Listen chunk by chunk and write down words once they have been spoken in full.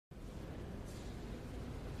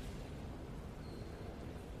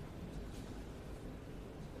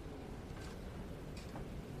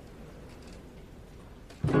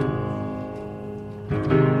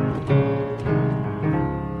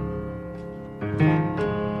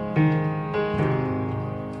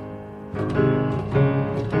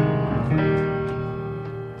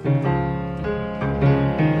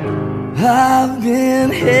I've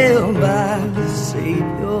been held by the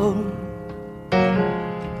Savior.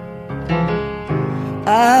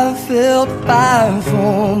 I've felt fire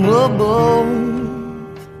from above.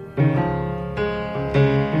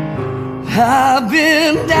 I've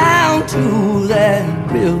been down to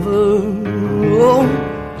that river, oh,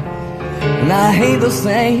 and I ain't the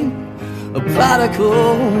same, a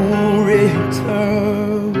prodigal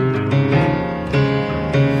return.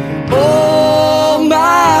 Oh,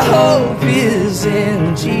 my hope is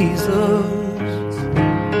in Jesus.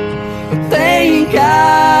 Thank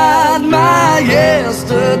God my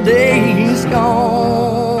yesterday's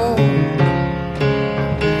gone.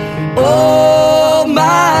 Oh,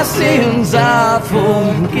 my sins are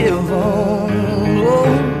forgiven. Oh,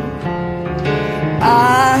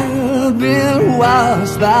 I've been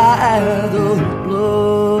washed by the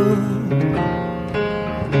blood.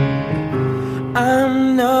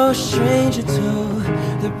 I'm no stranger to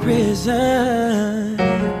the prison.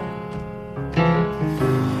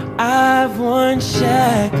 I've worn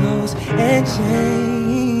shackles and chains.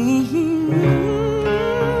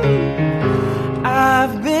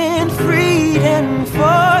 I've been freed and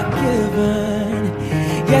forgiven.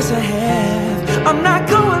 Yes, I have. I'm not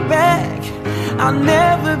going back. I'll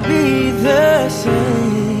never be the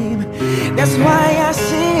same. That's why I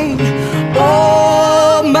sing.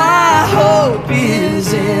 Oh, my hope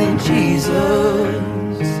is in Jesus.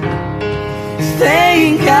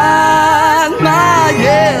 Thank God my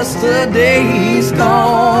yesterday's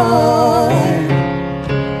gone.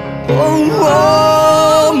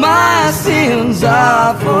 Oh, my sins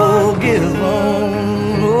are forgiven.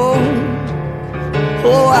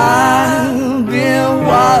 Oh, I've been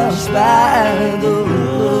washed by the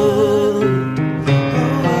blood.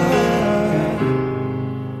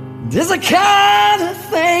 There's a kind of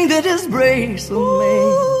thing that just breaks a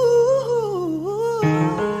man,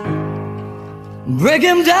 break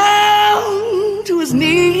him down to his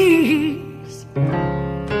knees.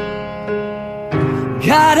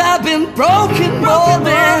 God, I've been broken more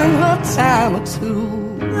than a time or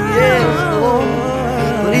two. Yes, Lord.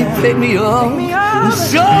 But He picked me up and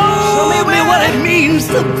showed me what it means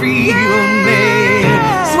to be a man.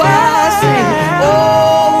 That's why I sing,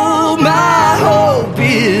 oh, my hope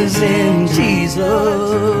is in Jesus.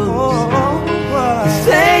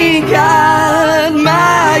 Thank God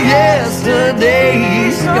my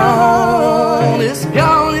yesterday's gone. It's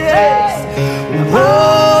gone, yes.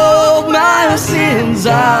 Oh, my sins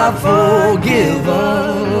are forgiven.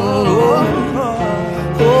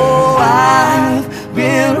 Oh, I've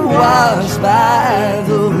been washed by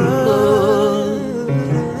the blood.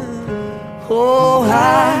 Oh,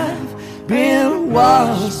 I've been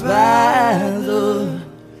washed by the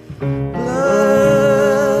blood.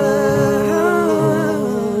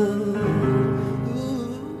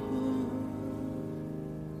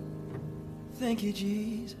 Thank you,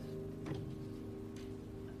 Jesus.